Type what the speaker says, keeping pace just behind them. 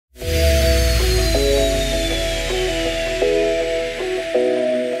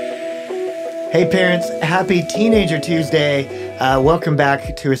Hey parents, happy Teenager Tuesday. Welcome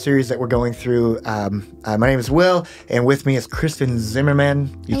back to a series that we're going through. My name is Will, and with me is Kristen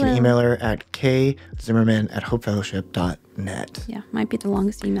Zimmerman. You Hello. can email her at kzimmerman@hopefellowship.net. Yeah, might be the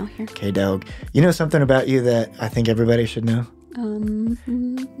longest email here. K-Dog. You know something about you that I think everybody should know?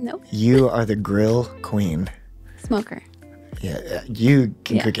 No. You are the grill queen. Smoker. Yeah, you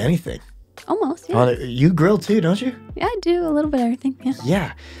can cook anything. Almost, yeah. You grill too, don't you? Yeah, I do a little bit of everything, yeah.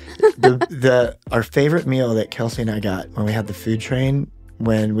 Yeah. Our favorite meal that Kelsey and I got when we had the food train,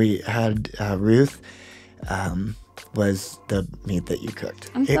 when we had Ruth, was the meat that you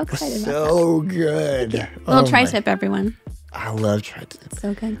cooked. I'm so it excited was about so good. Little tri-tip, everyone. I love tri-tip.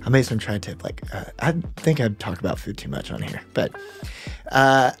 So good. I made some tri-tip. I think I'd talk about food too much on here, but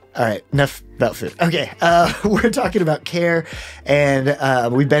all right, enough about food. Okay, we're talking about care, and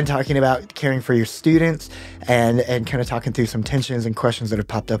we've been talking about caring for your students, and kind of talking through some tensions and questions that have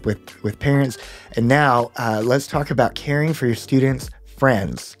popped up with parents. And now let's talk about caring for your students'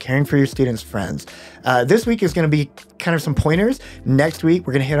 friends. Caring for your students' friends. This week is going to be kind of some pointers. Next week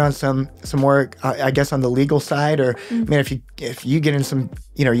we're going to hit on some more, I guess, on the legal side. Or man, if you get in some,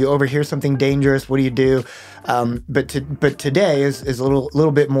 you overhear something dangerous, what do you do? But today is a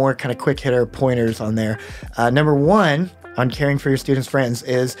little bit more kind of quick hitter pointers on there. Number one on caring for your students' friends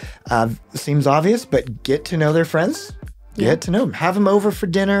is seems obvious, but get to know their friends. Get to know them. Have them over for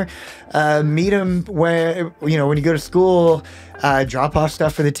dinner. Meet them where, when you go to school. Drop off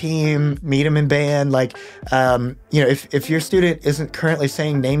stuff for the team. Meet them in band. If your student isn't currently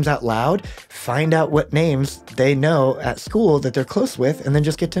saying names out loud, find out what names they know at school that they're close with, and then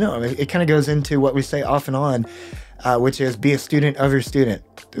just get to know them. It kind of goes into what we say off and on, which is be a student of your student.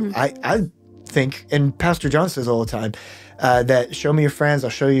 I think, and Pastor John says all the time, that show me your friends, I'll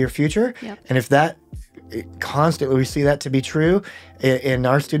show you your future. Yep. And if that constantly we see that to be true in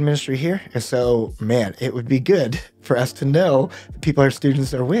our student ministry here, and so man, it would be good for us to know the people our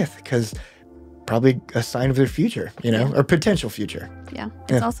students are with, because probably a sign of their future, or potential future. Yeah,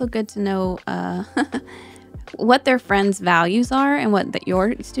 it's also good to know what their friends' values are and what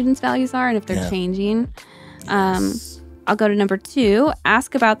your students' values are, and if they're changing. I'll go to number 2,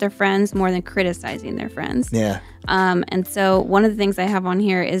 ask about their friends more than criticizing their friends. Yeah. And so one of the things I have on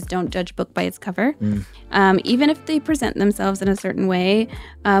here is don't judge a book by its cover. Even if they present themselves in a certain way,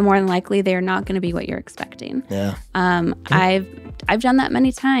 more than likely they are not going to be what you're expecting. Yeah. I've done that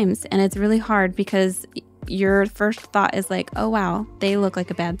many times, and it's really hard because your first thought is like, oh, wow, they look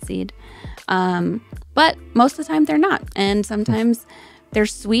like a bad seed. But most of the time they're not. And sometimes they're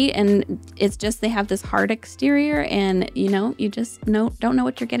sweet, and it's just they have this hard exterior, and you just don't know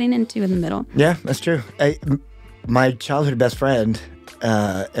what you're getting into in the middle. Yeah, that's true. My childhood best friend,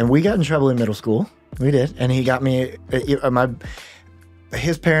 and we got in trouble in middle school. We did, and he got me.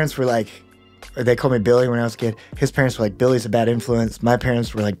 His parents were like, they called me Billy when I was a kid. His parents were like, Billy's a bad influence. My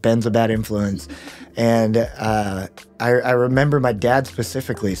parents were like, Ben's a bad influence. And I remember my dad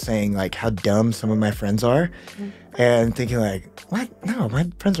specifically saying like how dumb some of my friends are. And thinking like, what? No, my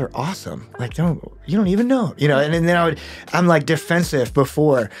friends are awesome. Like, you don't even know, and then I'm like defensive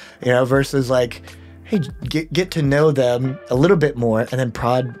before, versus like, hey, get to know them a little bit more, and then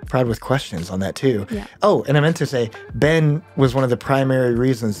prod with questions on that too. Yeah. Oh, and I meant to say, Ben was one of the primary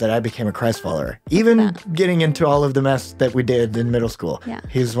reasons that I became a Christ follower, even getting into all of the mess that we did in middle school. Yeah.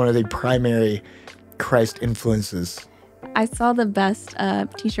 He's one of the primary Christ influences. I saw the best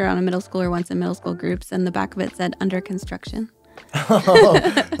t-shirt on a middle schooler once in middle school groups, and the back of it said under construction. Oh,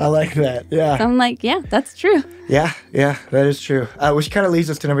 I like that. Yeah. So I'm like, yeah, that's true. Yeah, that is true. Which kind of leads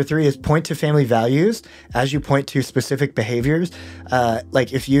us to number 3 is point to family values as you point to specific behaviors.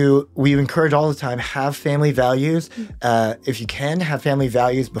 We encourage all the time, have family values. If you can, have family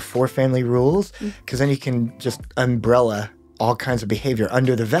values before family rules, because then you can just umbrella all kinds of behavior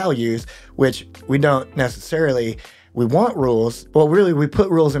under the values, which we don't necessarily. We want rules. Well, really, we put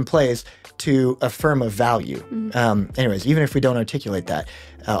rules in place to affirm a value. Anyways, even if we don't articulate that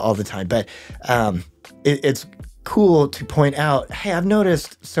all the time. But it's cool to point out, hey, I've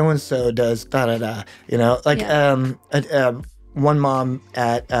noticed so-and-so does da-da-da. One mom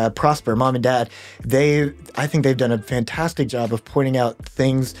at Prosper, mom and dad, I think they've done a fantastic job of pointing out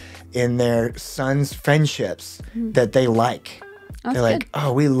things in their sons' friendships that they like. That's They're like, good.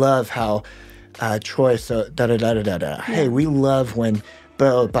 oh, we love how Troy, so da-da-da-da-da. Yeah. Hey, we love when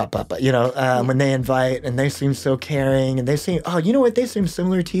when they invite and they seem so caring and they seem, they seem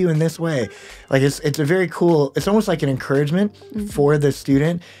similar to you in this way. Like it's a very cool, it's almost like an encouragement for the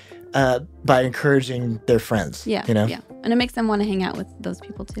student by encouraging their friends. Yeah. Yeah. And it makes them want to hang out with those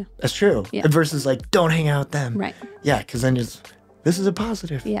people too. That's true. Yeah. Versus like, don't hang out with them. Right. Yeah. Because then this is a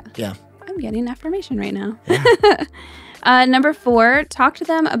positive. Yeah. Yeah. I'm getting affirmation right now. Yeah. Number 4, talk to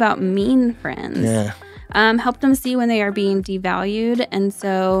them about mean friends. Yeah. Help them see when they are being devalued. And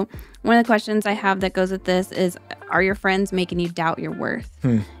so one of the questions I have that goes with this is, are your friends making you doubt your worth?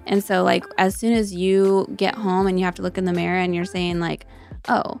 And so like as soon as you get home and you have to look in the mirror and you're saying like,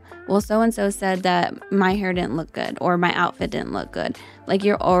 oh, well, so-and-so said that my hair didn't look good or my outfit didn't look good. Like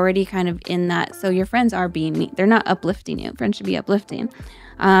you're already kind of in that. So your friends are being mean. They're not uplifting you. Friends should be uplifting.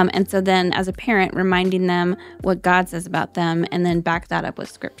 And so then as a parent, reminding them what God says about them and then back that up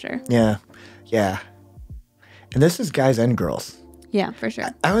with scripture. Yeah. Yeah. And this is guys and girls. Yeah, for sure.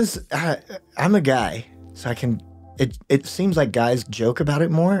 I'm a guy, so I can, it seems like guys joke about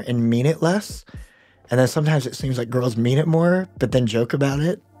it more and mean it less. And then sometimes it seems like girls mean it more, but then joke about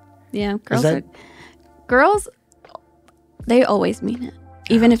it. Yeah, girls, they always mean it,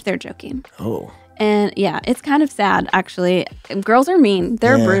 even if they're joking. Oh. And yeah, it's kind of sad, actually. Girls are mean.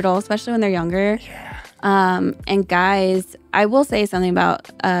 They're brutal, especially when they're younger. Yeah. And guys, I will say something about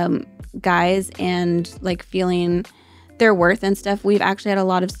guys and like feeling their worth and stuff. We've actually had a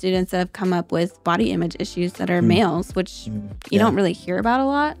lot of students that have come up with body image issues that are males, which you don't really hear about a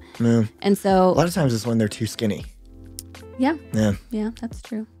lot. And so a lot of times it's when they're too skinny. Yeah. Yeah. Yeah, that's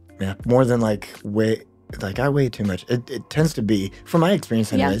true. Yeah. More than like I weigh too much. It tends to be, from my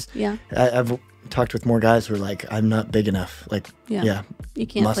experience anyways. Yeah. I've talked with more guys who are like, I'm not big enough. Like, you can't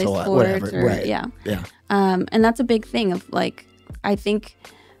play muscle, sports whatever. or Right. yeah. Yeah. And that's a big thing of like, I think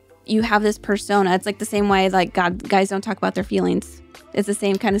you have this persona. It's like the same way like guys don't talk about their feelings. It's the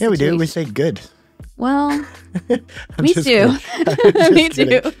same kind of situation. Yeah, we do. We say good. Well, me too. Me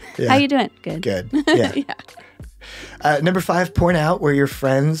too. Yeah. How you doing? Good. Good. Yeah. Number 5, point out where your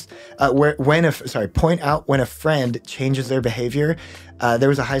friends, point out when a friend changes their behavior. There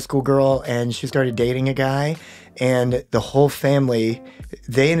was a high school girl and she started dating a guy, and the whole family,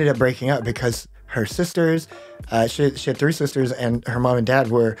 they ended up breaking up because her sisters, she had 3 sisters, and her mom and dad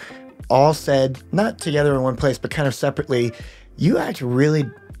were all said, not together in one place, but kind of separately, you act really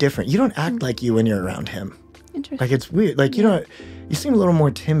different. You don't act like you when you're around him. Interesting. Like it's weird. Like you seem a little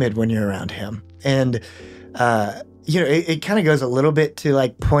more timid when you're around him. And it kind of goes a little bit to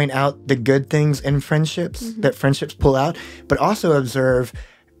like point out the good things in friendships that friendships pull out, but also observe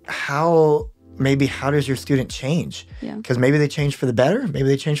how does your student change? Yeah. Because maybe they change for the better, maybe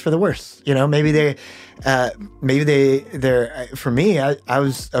they change for the worse. You know, maybe they're for me, I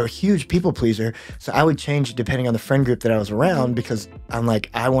was a huge people pleaser, so I would change depending on the friend group that I was around because I'm like,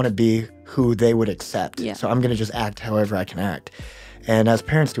 I want to be who they would accept. Yeah. So I'm going to just act however I can act. And as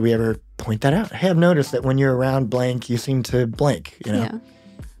parents, do we ever point that out? Hey, I've noticed that when you're around blank, you seem to blank, you know? Yeah.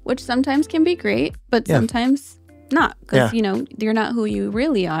 Which sometimes can be great, but sometimes not, because, you're not who you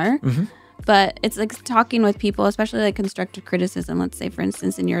really are. But it's like talking with people, especially like constructive criticism. Let's say, for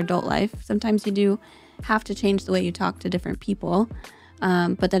instance, in your adult life, sometimes you do have to change the way you talk to different people.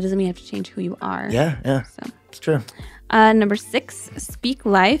 But that doesn't mean you have to change who you are. Yeah. So it's true. Number 6, speak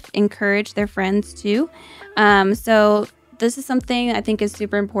life, encourage their friends too. So this is something I think is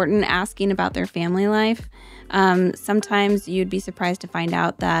super important, asking about their family life. Sometimes you'd be surprised to find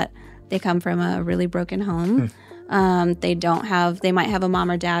out that they come from a really broken home. They might have a mom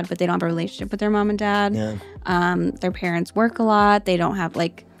or dad, but they don't have a relationship with their mom and dad. Yeah. Their parents work a lot. They don't have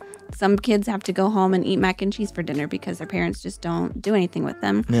some kids have to go home and eat mac and cheese for dinner because their parents just don't do anything with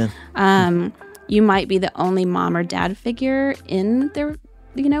them. Yeah. You might be the only mom or dad figure in their,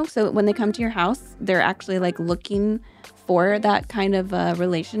 so when they come to your house, they're actually like looking for that kind of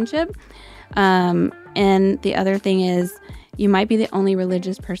relationship. And the other thing is you might be the only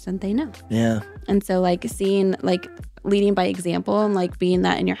religious person they know. Yeah. And so like seeing, like leading by example and like being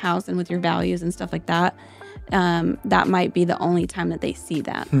that in your house and with your values and stuff like that, that might be the only time that they see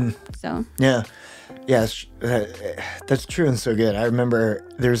that. So. Yeah. Yes, that's true and so good. I remember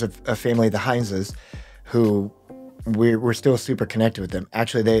there's a family, the Hineses, who we're still super connected with them.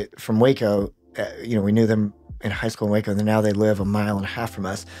 Actually, they from Waco, we knew them in high school in Waco, and now they live 1.5 miles from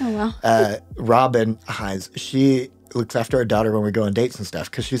us. Oh, wow. Robin Hines, she looks after our daughter when we go on dates and stuff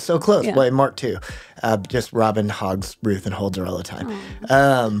because she's so close. Yeah. Well, and Mark too. Just Robin hogs Ruth and holds her all the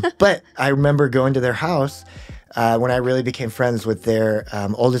time. But I remember going to their house when I really became friends with their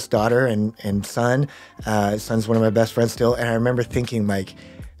oldest daughter and son. Son's one of my best friends still. And I remember thinking like,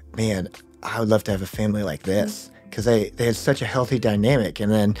 man, I would love to have a family like this. Because they had such a healthy dynamic.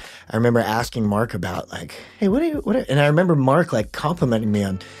 And then I remember asking Mark about like, hey, and I remember Mark like complimenting me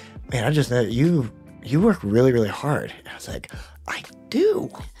on, man, I just know you work really, really hard. And I was like, I do.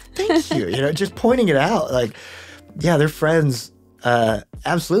 Thank you. Just pointing it out. Like, yeah, they're friends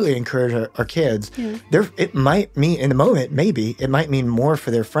absolutely encourage our kids. Yeah. It might mean in the moment, maybe it might mean more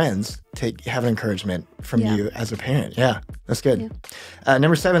for their friends to have encouragement from you as a parent. Yeah, that's good. Yeah.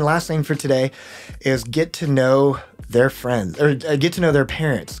 Number 7, last thing for today is get to know their friends, or get to know their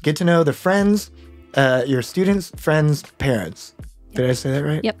parents. Get to know the friends, your students, friends, parents. Did I say that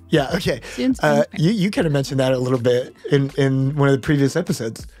right? Yep. Yeah, okay. Students, friends, you kind of mentioned that a little bit in one of the previous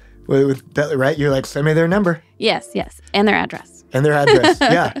episodes. With that, right? You're like, send me their number. Yes. And their address. And their address.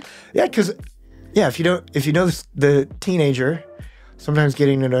 Yeah. Yeah, because, if you know the teenager, sometimes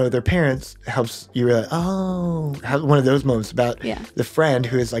getting to know their parents helps you realize, have one of those moments about the friend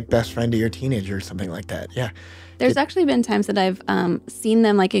who is like best friend to your teenager or something like that. Yeah. There's actually been times that I've seen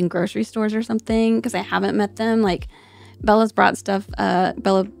them like in grocery stores or something because I haven't met them. Like Bella's brought stuff.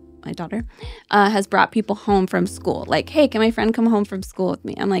 Bella, my daughter, has brought people home from school. Like, hey, can my friend come home from school with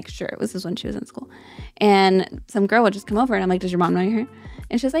me? I'm like, sure. This is when she was in school. And some girl would just come over and I'm like, does your mom know you're here?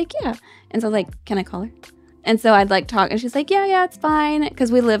 And she's like, yeah. And so I was like, can I call her? And so I'd like talk and she's like, yeah, it's fine.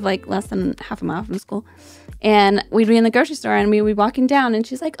 Because we live like less than half a mile from school. And we'd be in the grocery store and we'd be walking down and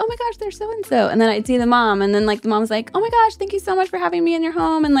she's like, oh my gosh, there's so-and-so. And then I'd see the mom and then like the mom's like, oh my gosh, thank you so much for having me in your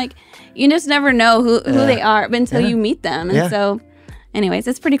home. And like, you just never know who they are until you meet them. And so anyways,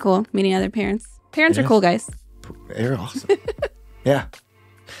 it's pretty cool meeting other parents. Parents are cool, guys. They're awesome. Yeah.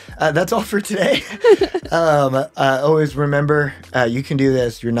 That's all for today. Always remember, you can do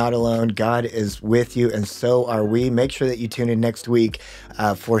this. You're not alone. God is with you, and so are we. Make sure that you tune in next week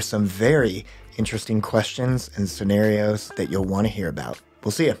for some very interesting questions and scenarios that you'll want to hear about.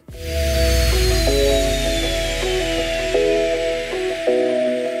 We'll see you.